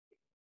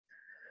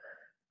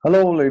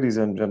Hello, ladies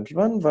and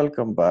gentlemen.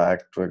 Welcome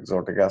back to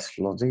Exotic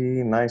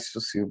Astrology. Nice to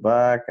see you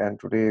back. And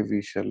today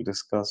we shall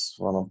discuss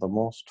one of the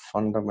most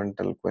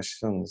fundamental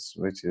questions,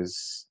 which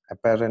is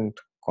apparent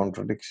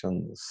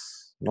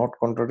contradictions, not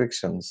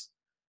contradictions,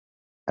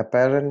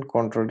 apparent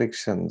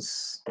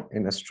contradictions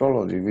in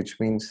astrology, which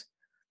means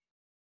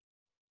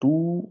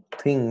two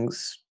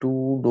things,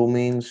 two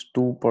domains,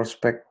 two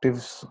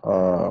perspectives,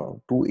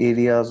 two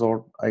areas,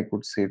 or I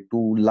could say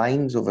two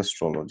lines of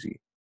astrology,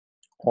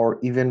 or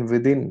even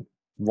within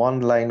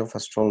one line of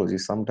astrology.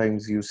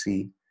 Sometimes you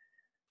see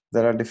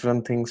there are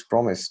different things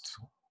promised.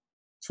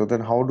 So then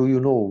how do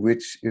you know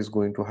which is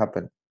going to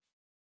happen?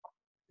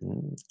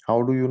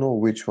 How do you know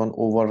which one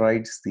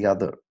overrides the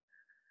other?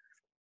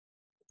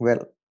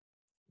 Well,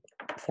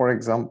 for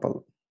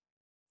example,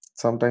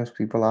 sometimes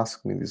people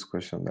ask me this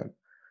question that,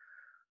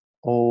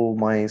 oh,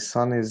 my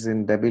sun is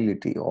in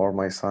debility, or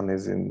my sun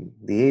is in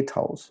the 8th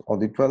house or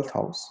the 12th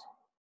house,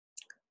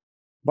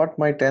 but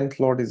my 10th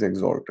lord is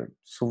exalted.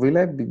 So will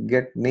I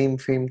get name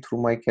fame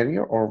through my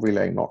career, or will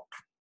I not?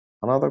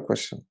 Another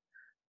question: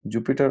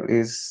 Jupiter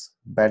is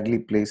badly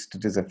placed,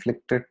 it is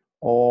afflicted,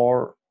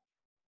 or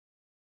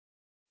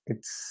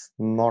it's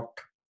not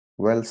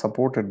well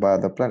supported by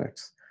other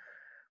planets.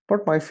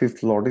 But my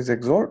 5th lord is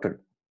exalted.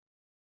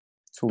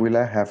 So will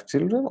I have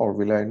children or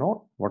will I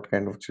not? What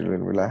kind of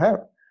children will I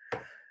have?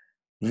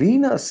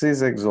 Venus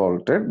is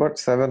exalted, but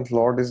 7th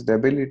lord is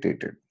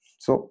debilitated.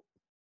 So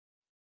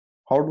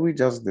how do we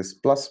judge this?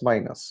 Plus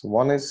minus.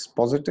 One is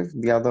positive,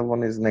 the other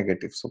one is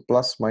negative. So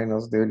plus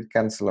minus, they will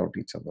cancel out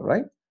each other,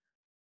 right?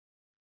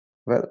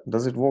 Well,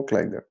 does it work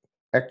like that?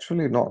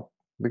 Actually not,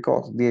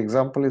 because the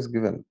example is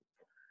given.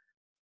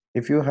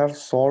 If you have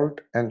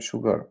salt and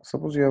sugar,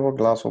 suppose you have a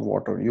glass of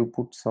water, you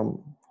put some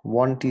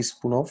 1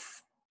 teaspoon of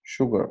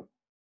sugar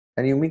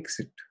and you mix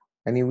it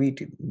and you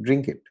eat it,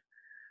 drink it.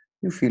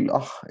 You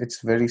feel,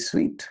 it's very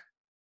sweet.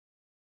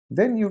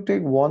 Then you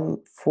take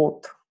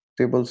 1/4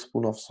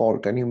 tablespoon of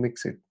salt and you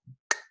mix it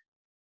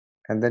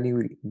and then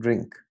you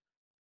drink.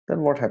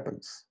 Then what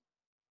happens?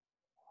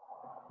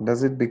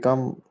 Does it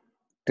become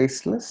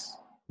tasteless?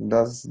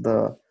 Does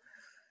the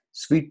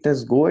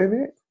sweetness go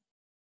away?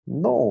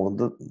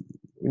 No,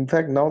 in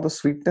fact, now the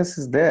sweetness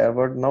is there,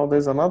 but now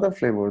there's another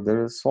flavor.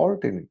 There is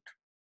salt in it.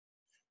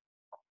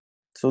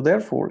 So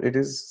therefore, it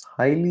is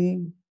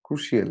highly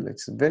crucial.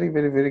 It's very,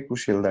 very, very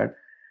crucial that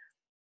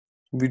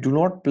we do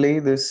not play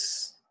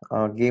this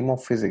game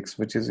of physics,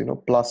 which is,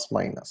 plus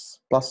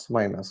minus,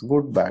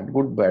 good, bad,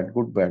 good, bad,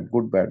 good, bad,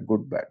 good, bad,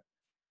 good, bad.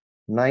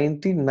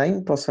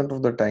 99%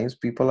 of the times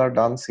people are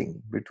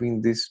dancing between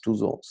these two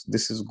zones.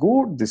 This is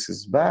good, this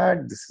is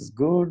bad, this is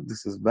good,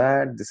 this is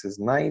bad, this is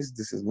nice,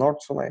 this is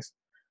not so nice.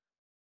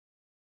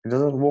 It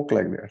doesn't work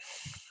like that.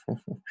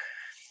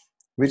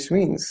 Which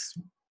means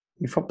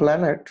if a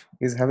planet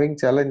is having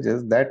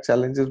challenges, that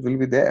challenges will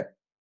be there.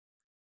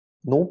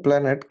 No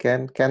planet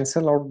can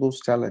cancel out those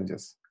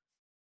challenges.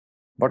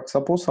 But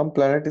suppose some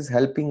planet is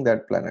helping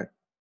that planet,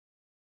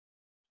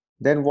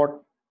 then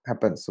what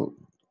happens? So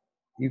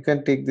you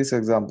can take this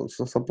example.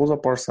 So suppose a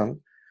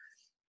person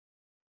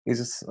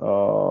is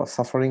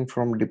suffering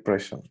from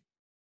depression,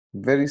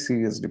 very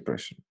serious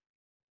depression.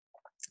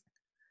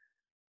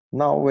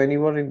 Now, when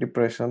you are in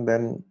depression,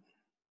 then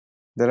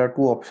there are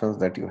two options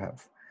that you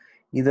have.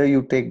 Either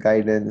you take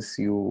guidance,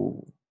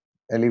 you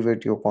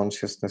elevate your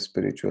consciousness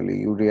spiritually,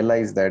 you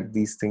realize that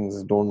these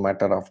things don't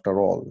matter after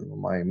all,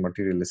 my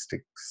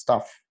materialistic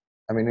stuff.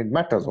 I mean, it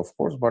matters, of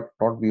course, but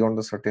not beyond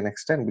a certain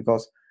extent,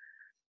 because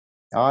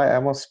I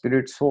am a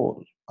spirit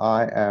soul.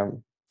 I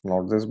am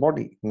not this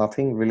body.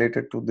 Nothing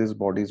related to this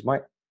body is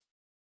mine.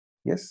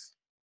 Yes.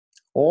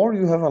 Or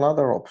you have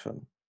another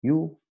option.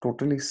 You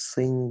totally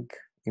sink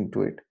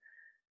into it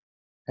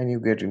and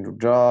you get into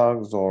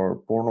drugs or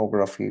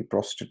pornography,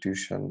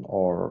 prostitution,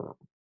 or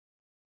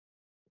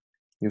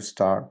you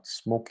start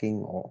smoking,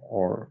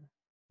 or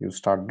you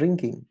start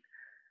drinking,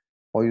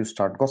 or you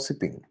start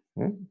gossiping,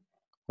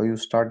 or you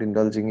start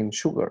indulging in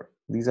sugar.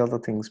 These are the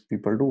things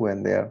people do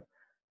when they are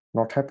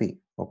not happy.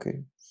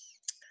 Okay.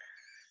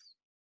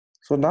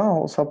 So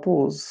now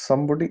suppose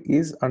somebody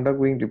is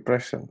undergoing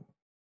depression.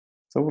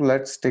 So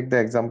let's take the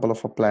example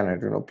of a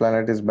planet.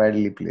 Planet is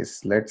badly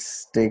placed.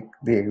 Let's take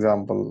the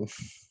example.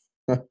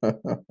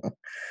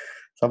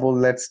 Suppose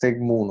let's take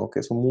moon.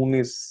 Okay, so moon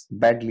is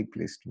badly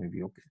placed,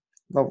 maybe. Okay.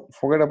 Now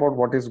forget about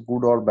what is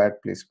good or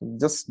bad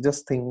placement.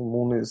 Just think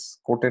moon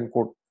is quote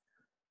unquote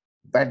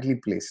badly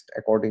placed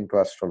according to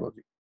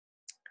astrology.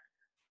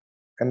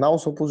 And now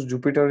suppose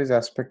Jupiter is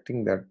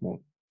aspecting that moon.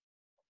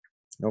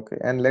 Okay,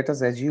 and let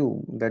us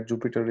assume that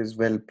Jupiter is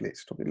well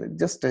placed. Okay, let's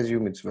just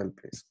assume it's well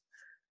placed.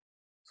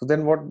 So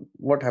then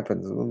what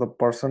happens? The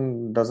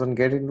person doesn't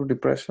get into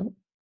depression?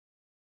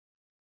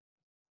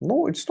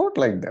 No, it's not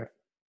like that.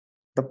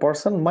 The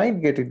person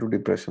might get into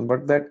depression,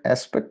 but that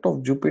aspect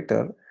of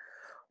Jupiter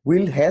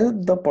will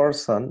help the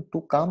person to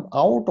come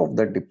out of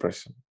that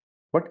depression.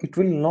 But it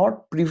will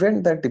not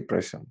prevent that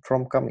depression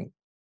from coming.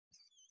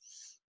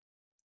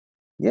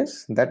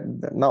 Yes,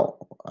 now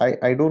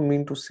I don't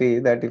mean to say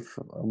that if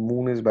a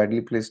moon is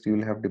badly placed, you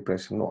will have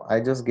depression. No, I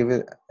just give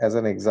it as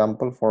an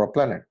example for a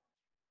planet.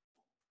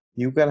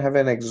 You can have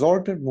an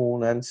exalted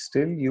moon and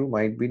still you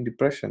might be in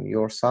depression.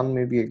 Your sun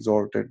may be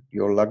exalted,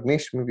 your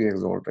Lagnesh may be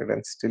exalted,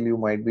 and still you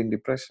might be in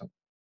depression.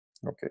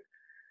 Okay.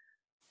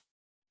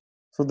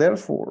 So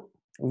therefore,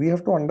 we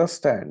have to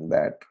understand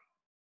that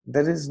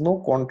there is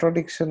no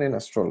contradiction in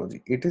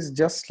astrology. It is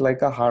just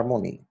like a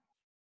harmony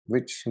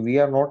which we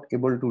are not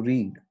able to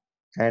read.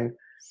 And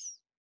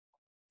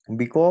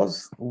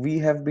because we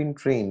have been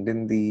trained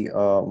in the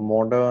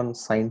modern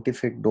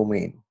scientific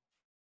domain,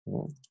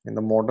 in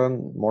the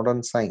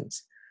modern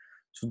science,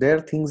 so there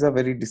things are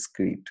very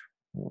discrete.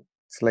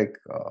 It's like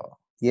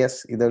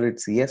yes, either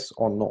it's yes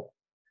or no.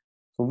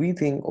 So we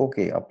think,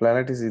 okay, a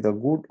planet is either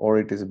good or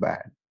it is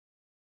bad.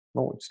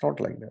 No, it's not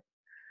like that.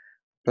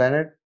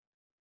 Planet,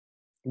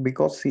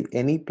 because see,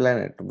 any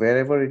planet,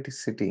 wherever it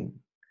is sitting,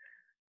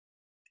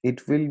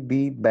 it will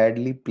be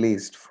badly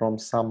placed from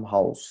some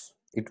house.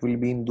 It will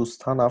be in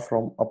Dusthana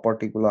from a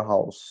particular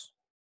house.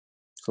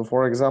 So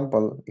for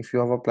example, if you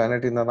have a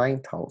planet in the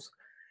ninth house,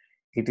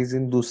 it is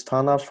in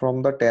Dusthana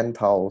from the 10th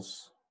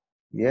house.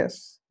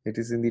 Yes, it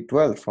is in the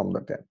 12th from the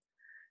 10th.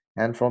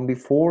 And from the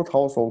fourth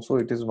house also,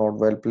 it is not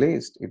well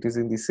placed. It is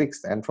in the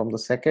sixth. And from the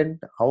second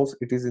house,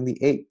 it is in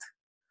the eighth.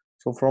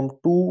 So from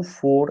 2,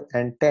 4,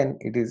 and 10,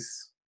 it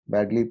is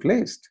badly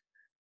placed.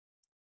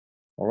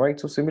 All right.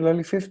 So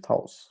similarly, fifth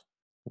house,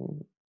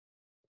 mm,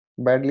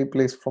 badly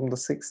placed from the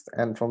sixth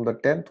and from the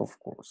 10th, of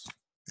course.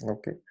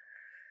 Okay.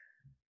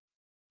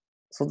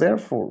 So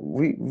therefore,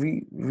 we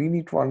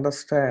need to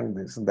understand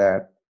this,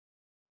 that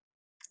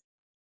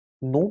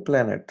no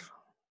planet,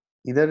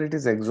 either it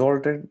is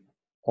exalted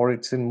or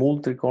it's in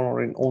Mool Trikon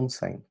or in own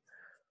sign,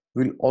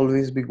 will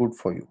always be good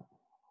for you.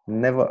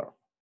 Never.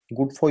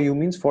 Good for you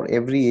means for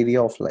every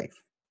area of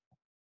life.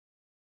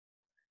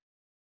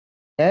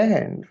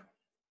 And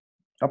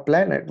a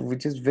planet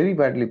which is very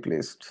badly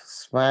placed,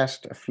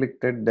 smashed,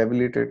 afflicted,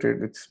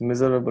 debilitated, it's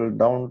miserable,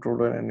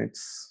 downtrodden, and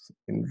it's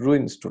in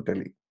ruins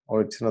totally,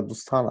 or it's in a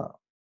Dusthana,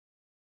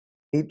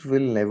 it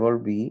will never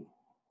be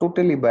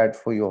totally bad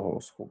for your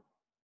horoscope,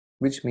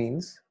 which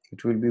means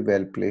it will be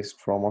well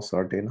placed from a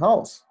certain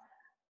house.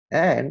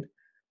 And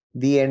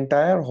the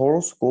entire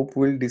horoscope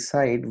will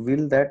decide,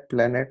 will that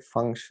planet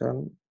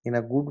function in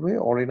a good way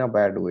or in a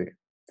bad way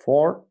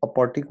for a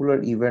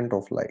particular event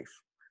of life.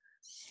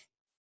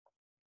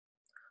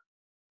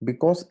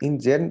 Because in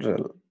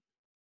general,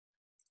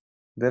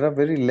 there are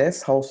very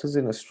less houses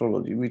in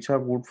astrology which are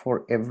good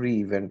for every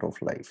event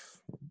of life.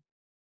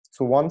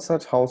 So one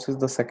such house is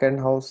the second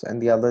house,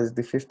 and the other is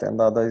the fifth, and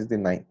the other is the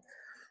ninth.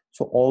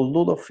 So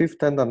although the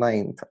fifth and the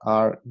ninth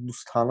are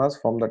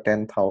dusthanas from the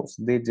 10th house,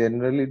 they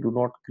generally do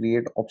not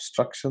create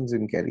obstructions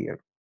in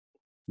career.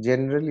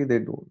 Generally they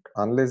don't,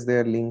 unless they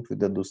are linked with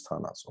the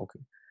dusthanas. Okay.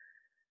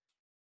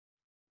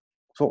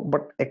 So,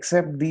 but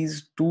except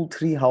these 2,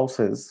 3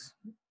 houses,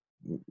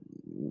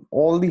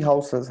 all the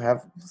houses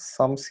have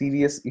some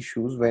serious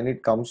issues when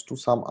it comes to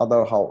some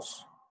other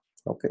house.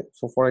 Okay.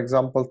 So for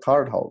example,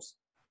 third house.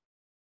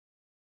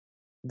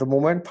 The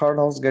moment third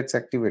house gets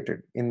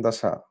activated in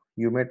Dasha,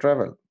 you may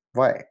travel.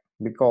 Why?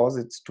 Because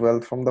it's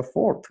 12th from the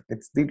fourth.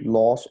 It's the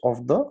loss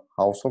of the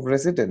house of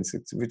residence,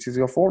 which is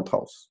your fourth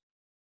house.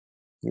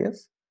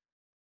 Yes.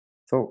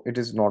 So it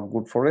is not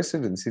good for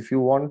residents. If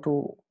you want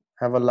to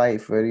have a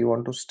life where you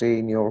want to stay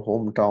in your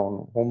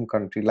hometown, home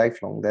country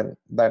lifelong, then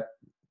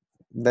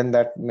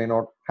that may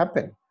not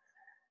happen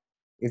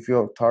if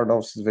your third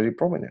house is very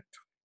prominent.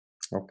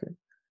 Okay.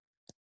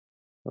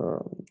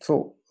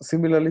 So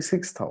similarly,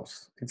 sixth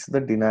house, it's the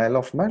denial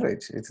of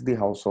marriage. It's the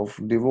house of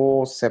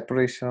divorce,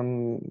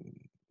 separation,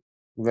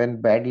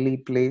 when badly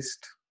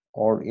placed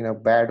or in a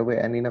bad way,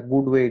 and in a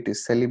good way, it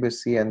is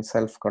celibacy and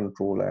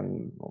self-control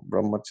and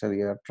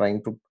brahmacharya,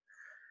 trying to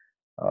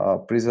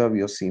preserve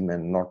your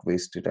semen, not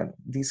waste it, and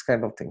these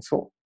kind of things.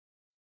 So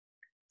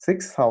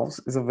sixth house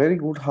is a very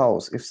good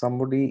house if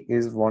somebody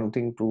is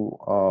wanting to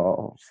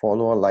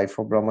follow a life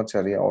of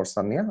brahmacharya or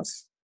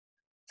sannyas.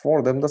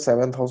 For them, the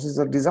seventh house is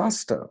a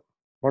disaster.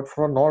 But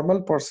for a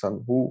normal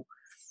person who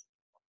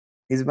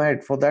is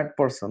married, for that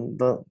person,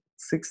 the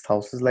sixth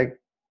house is like,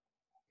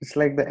 it's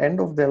like the end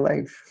of their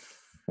life.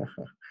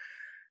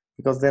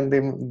 Because then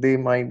they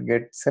might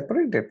get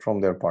separated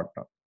from their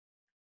partner.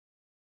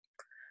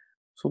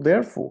 So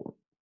therefore,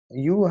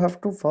 you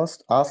have to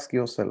first ask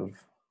yourself,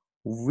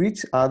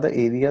 which are the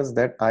areas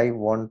that I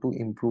want to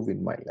improve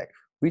in my life?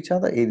 Which are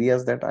the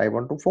areas that I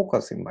want to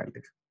focus in my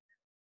life?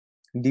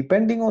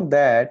 Depending on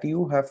that,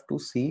 you have to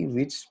see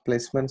which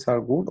placements are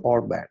good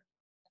or bad.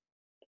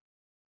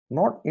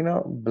 Not in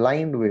a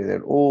blind way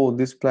that, oh,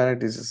 this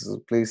planet is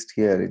placed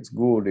here, it's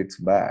good, it's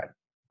bad.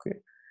 Okay.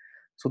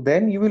 So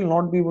then you will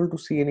not be able to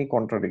see any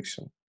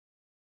contradiction.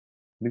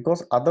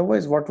 Because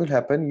otherwise what will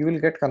happen, you will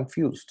get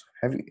confused.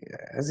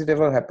 Has it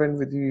ever happened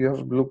with you? You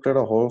have looked at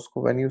a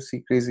horoscope and you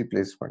see crazy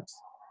placements,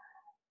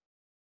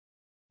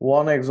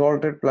 one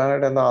exalted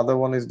planet and the other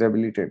one is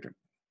debilitated.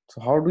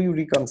 So how do you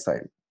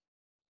reconcile?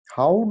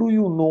 How do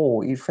you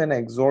know if an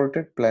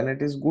exalted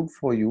planet is good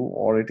for you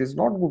or it is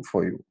not good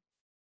for you?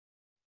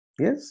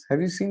 Yes,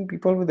 have you seen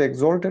people with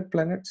exalted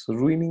planets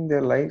ruining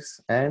their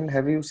lives? And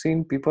have you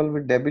seen people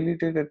with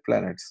debilitated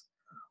planets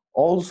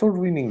also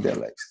ruining their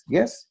lives?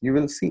 Yes, you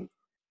will see.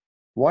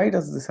 Why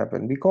does this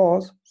happen?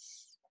 Because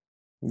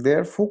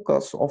their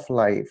focus of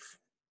life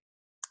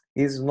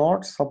is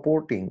not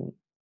supporting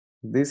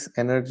this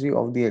energy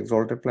of the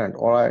exalted planet,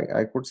 or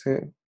I could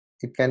say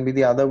it can be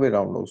the other way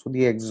around also.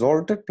 The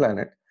exalted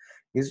planet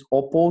is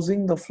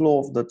opposing the flow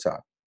of the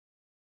chart,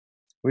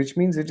 which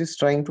means it is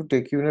trying to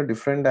take you in a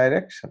different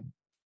direction.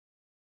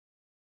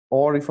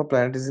 Or if a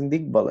planet is in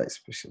Digbala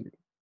especially,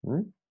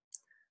 hmm,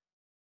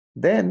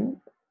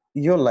 then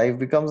your life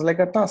becomes like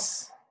a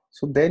task.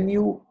 So then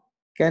you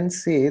can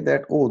say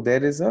that, oh,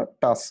 there is a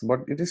task,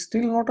 but it is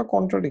still not a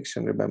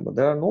contradiction. Remember,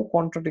 there are no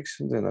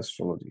contradictions in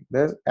astrology.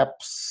 There's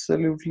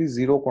absolutely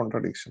zero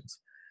contradictions.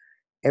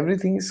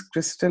 Everything is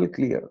crystal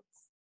clear.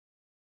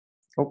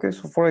 Okay,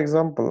 so for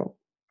example,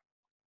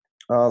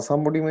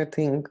 somebody may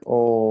think,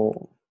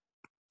 oh,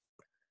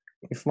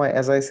 if my,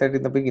 as I said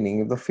in the beginning,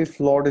 if the fifth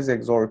lord is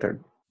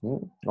exalted,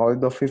 or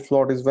if the fifth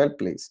lord is well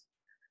placed,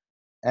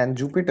 and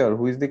Jupiter,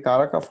 who is the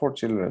Karaka for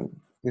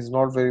children, is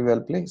not very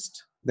well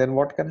placed, then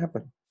what can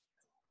happen?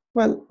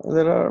 Well,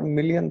 there are a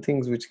million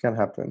things which can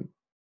happen.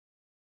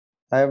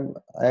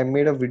 I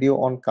made a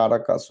video on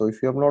Karakas. So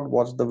if you have not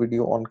watched the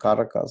video on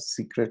Karakas,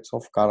 Secrets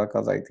of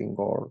Karakas, I think,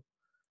 or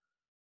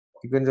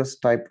you can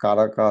just type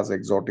Karakas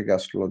exotic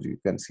astrology, you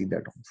can see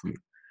that hopefully.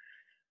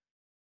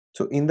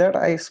 So in that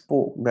I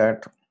spoke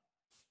that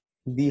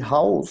the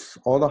house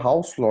or the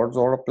house lords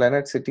or a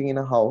planet sitting in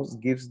a house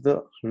gives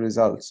the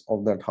results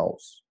of that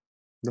house,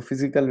 the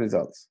physical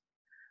results.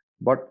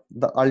 But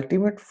the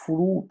ultimate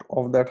fruit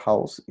of that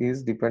house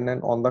is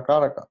dependent on the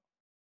Karaka.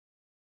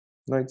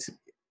 No,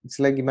 it's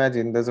like,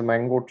 imagine there's a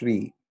mango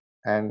tree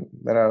and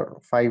there are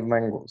 5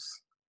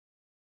 mangoes.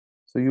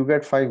 So you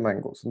get 5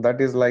 mangoes.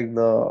 That's like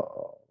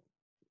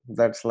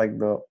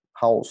the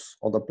house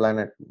or the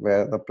planet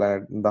where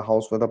the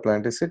house where the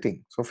planet is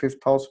sitting. So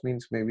fifth house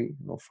means maybe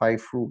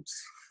 5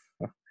 fruits.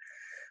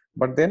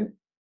 But then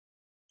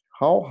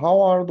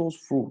how are those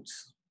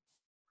fruits?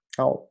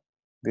 How?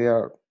 They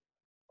are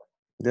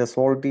they're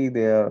salty,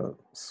 they're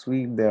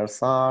sweet, they're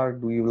sour.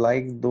 Do you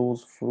like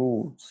those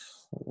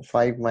fruits?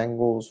 5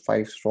 mangoes,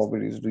 5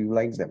 strawberries, do you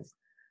like them?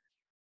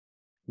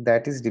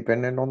 That is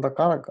dependent on the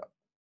Karaka.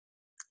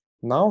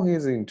 Now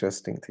here's the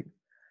interesting thing.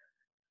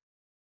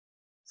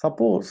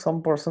 Suppose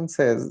some person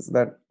says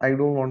that I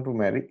don't want to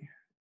marry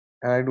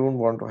and I don't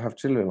want to have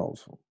children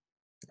also.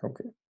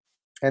 Okay.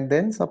 And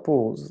then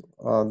suppose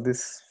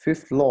this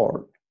fifth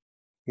lord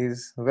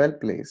is well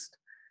placed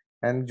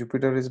and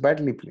Jupiter is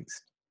badly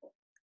placed.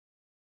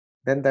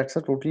 Then that's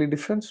a totally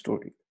different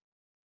story.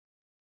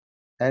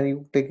 And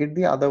you take it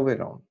the other way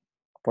around.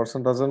 A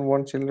person doesn't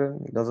want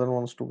children, he doesn't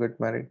want to get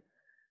married.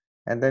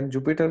 And then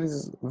Jupiter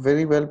is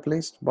very well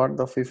placed, but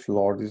the fifth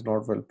lord is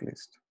not well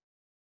placed.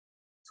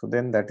 So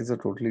then that is a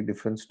totally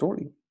different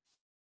story.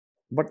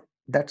 But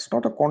that's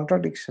not a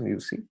contradiction, you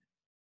see.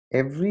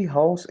 Every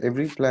house,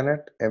 every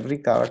planet, every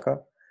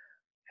Karaka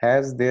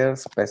has their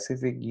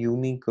specific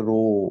unique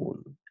role.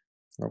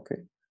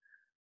 Okay.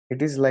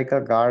 It is like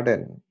a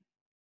garden.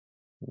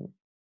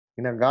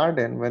 In a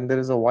garden, when there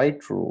is a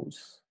white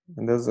rose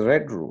and there's a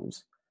red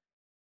rose,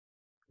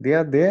 they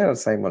are there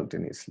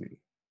simultaneously.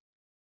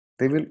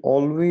 They will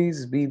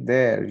always be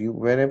there. You,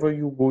 wherever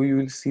you go, you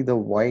will see the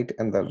white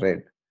and the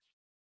red.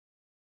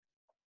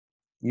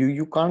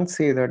 You can't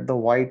say that the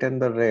white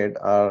and the red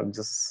are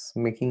just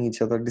making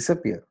each other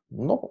disappear.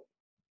 No,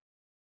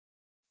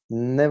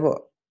 never.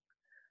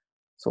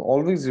 So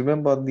always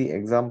remember the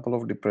example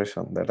of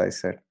depression that I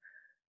said.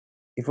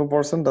 If a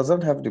person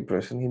doesn't have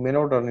depression, he may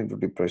not run into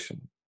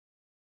depression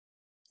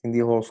in the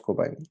horoscope,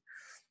 I mean.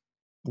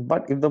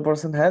 But if the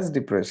person has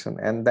depression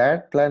and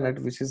that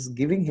planet which is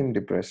giving him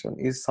depression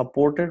is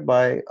supported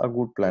by a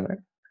good planet,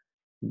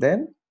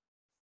 then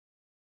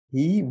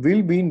he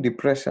will be in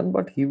depression,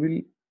 but he will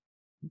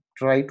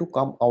try to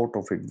come out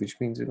of it, which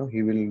means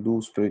he will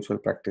do spiritual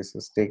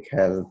practices, take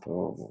help,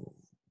 or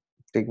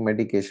take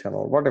medication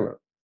or whatever.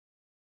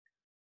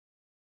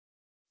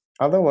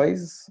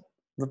 Otherwise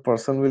the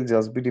person will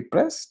just be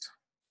depressed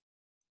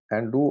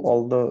and do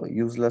all the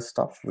useless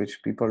stuff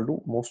which people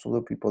do, most of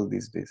the people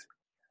these days.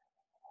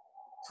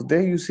 So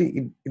there you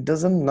see, it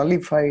doesn't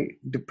nullify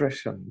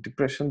depression.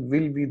 Depression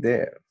will be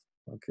there.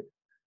 Okay.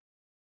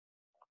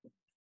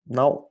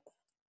 Now,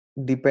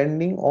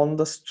 depending on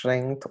the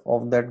strength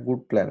of that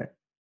good planet,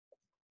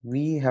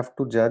 we have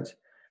to judge,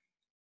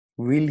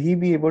 will he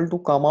be able to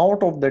come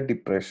out of the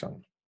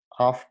depression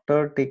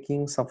after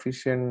taking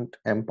sufficient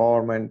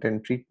empowerment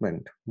and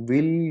treatment?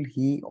 Will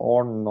he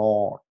or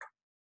not?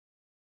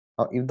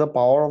 If the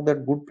power of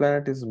that good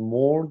planet is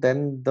more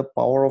than the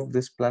power of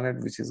this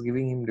planet which is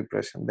giving him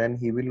depression, then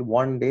he will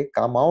one day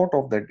come out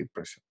of that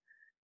depression.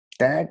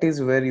 That is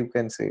where you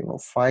can say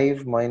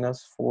 5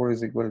 minus 4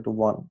 is equal to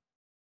 1.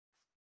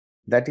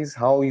 That is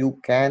how you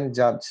can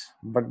judge,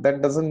 but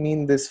that doesn't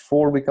mean this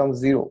 4 becomes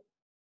 0.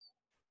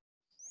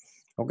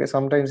 Okay,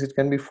 sometimes it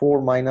can be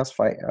 4 minus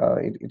 5.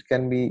 It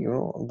can be, you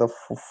know, the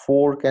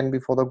 4 can be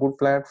for the good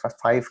planet,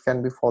 5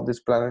 can be for this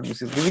planet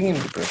which is living in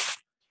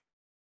depression.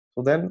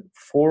 So then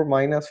 4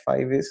 minus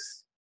 5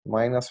 is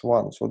minus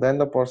 1. So then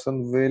the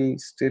person will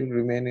still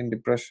remain in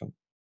depression.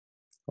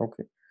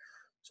 Okay.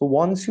 So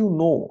once you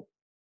know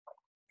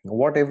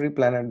what every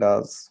planet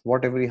does,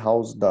 what every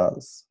house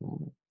does,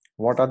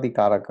 what are the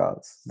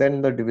karakas,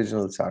 then the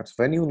divisional charts.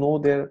 When you know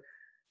their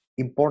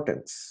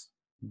importance,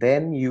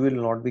 then you will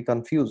not be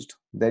confused.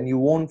 Then you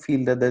won't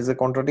feel that there's a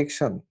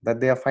contradiction,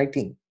 that they are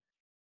fighting.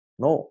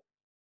 No.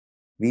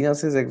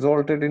 Venus is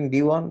exalted in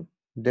D1,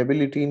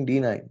 debility in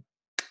D9.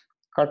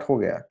 Cut ho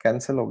gaya,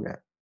 cancel ho gaya.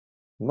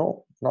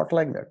 No, not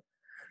like that.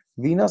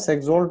 Venus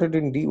exalted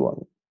in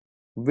D1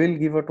 will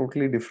give a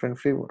totally different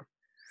flavor.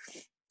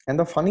 And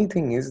the funny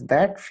thing is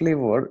that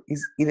flavor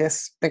is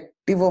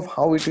irrespective of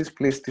how it is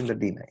placed in the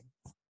D9.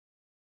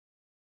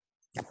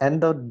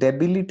 And the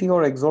debility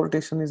or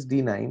exaltation is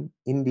D9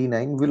 in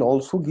D9 will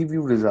also give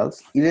you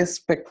results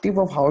irrespective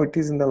of how it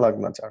is in the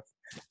Lagna chart.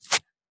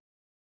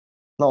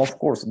 Now, of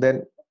course,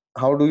 then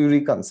how do you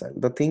reconcile?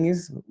 The thing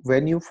is,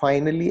 when you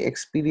finally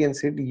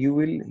experience it, you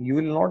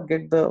will not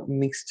get the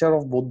mixture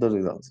of both the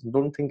results.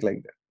 Don't think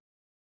like that.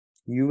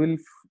 You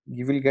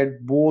will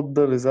get both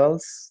the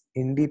results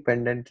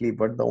independently,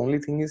 but the only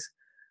thing is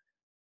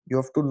you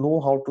have to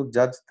know how to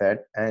judge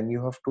that, and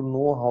you have to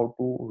know how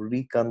to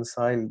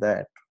reconcile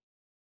that.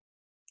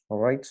 All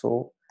right,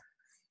 so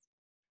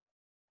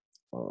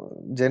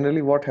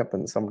generally what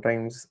happens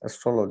sometimes,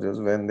 astrologers,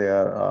 when they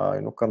are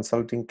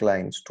consulting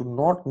clients, to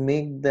not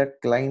make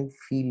that client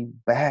feel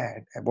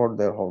bad about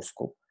their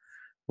horoscope,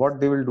 what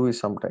they will do is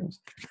sometimes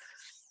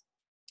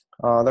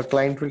the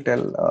client will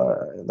tell,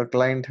 the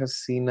client has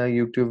seen a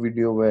YouTube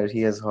video where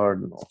he has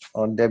heard,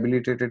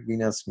 debilitated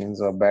Venus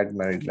means a bad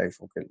married life.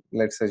 Okay,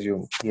 let's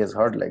assume he has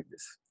heard like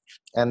this,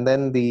 and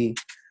then the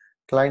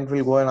client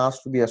will go and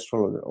ask to the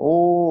astrologer,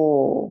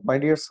 oh, my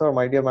dear sir,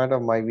 my dear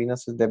madam, my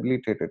Venus is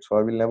debilitated, so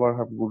I will never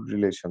have good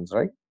relations,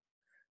 right?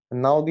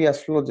 And now the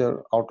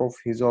astrologer, out of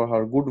his or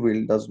her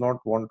goodwill, does not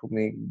want to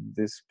make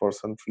this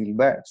person feel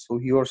bad, so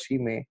he or she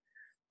may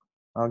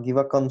give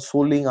a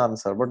consoling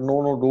answer. But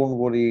no, no, don't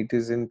worry, it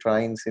is in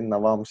trines in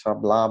Navamsha,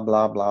 blah,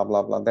 blah, blah,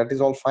 blah, blah. That is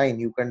all fine.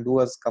 You can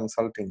do as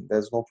consulting.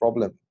 There's no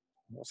problem.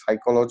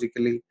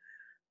 Psychologically,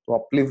 to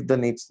uplift the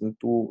needs,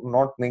 to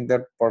not make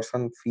that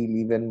person feel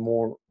even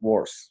more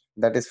worse.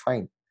 That is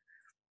fine.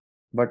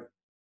 But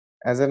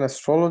as an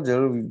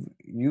astrologer,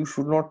 you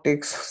should not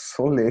take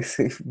solace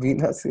if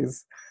Venus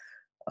is,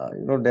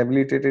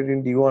 debilitated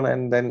in D1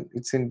 and then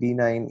it's in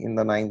D9 in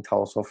the ninth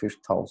house or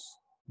fifth house.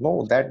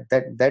 No, that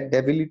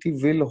debility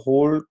will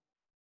hold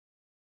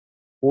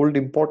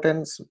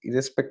importance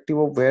irrespective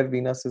of where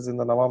Venus is in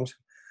the Navamsha.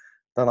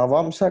 The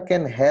Navamsha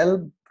can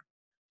help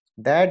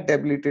that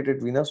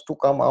debilitated Venus to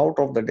come out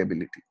of the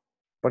debility.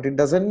 But it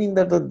doesn't mean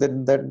that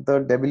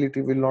the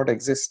debility will not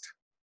exist.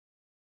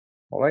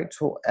 All right.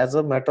 So, as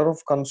a matter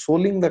of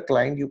consoling the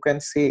client, you can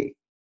say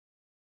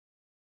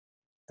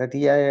that,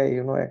 yeah,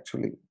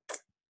 actually,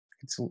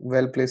 it's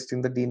well placed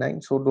in the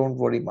D9, so don't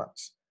worry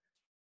much.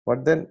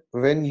 But then,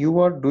 when you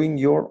are doing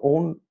your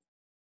own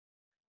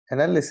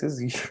analysis,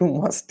 you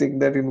must take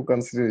that into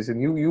consideration.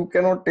 You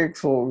cannot take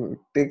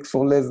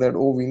solace that,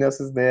 oh,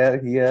 Venus is there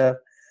here,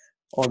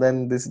 or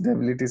then this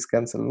debility is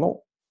cancelled.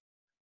 No,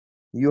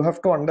 you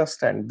have to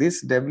understand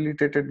this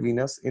debilitated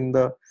Venus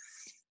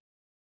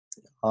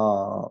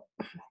uh,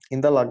 in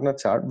the Lagna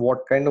chart,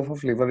 what kind of a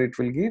flavor it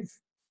will give.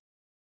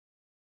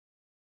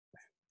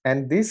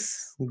 And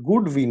this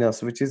good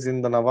Venus, which is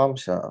in the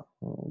Navamsha,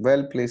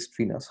 well placed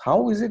Venus,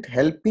 how is it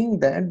helping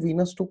that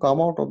Venus to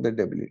come out of the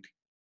debility?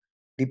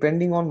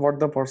 Depending on what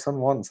the person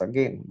wants,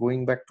 again,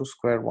 going back to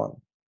square one.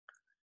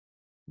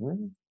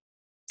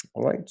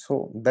 All right,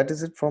 so that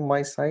is it from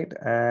my side.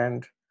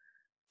 And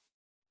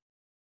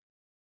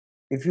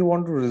if you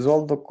want to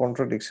resolve the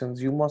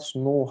contradictions, you must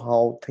know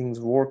how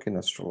things work in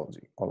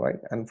astrology. All right,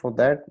 and for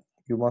that,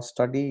 you must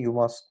study, you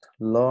must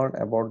learn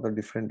about the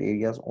different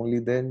areas. Only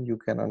then you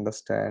can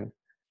understand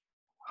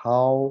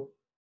how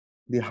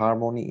the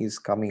harmony is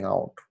coming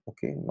out.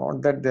 Okay,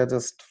 not that they're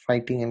just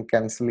fighting and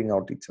canceling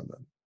out each other,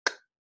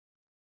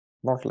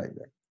 not like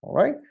that. All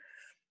right,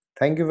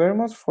 thank you very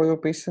much for your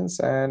patience.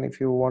 And if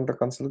you want a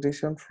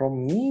consultation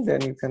from me,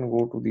 then you can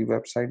go to the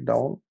website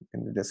down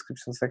in the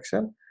description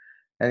section.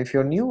 And if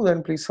you're new,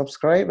 then please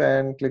subscribe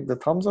and click the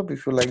thumbs up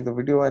if you like the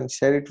video, and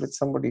share it with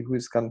somebody who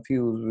is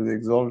confused with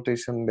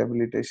exaltation,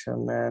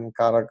 debilitation, and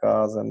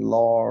karakas and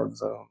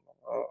lords.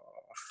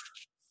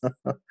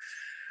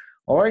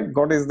 All right,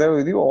 God is there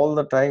with you all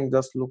the time.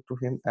 Just look to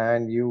Him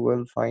and you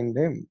will find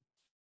Him.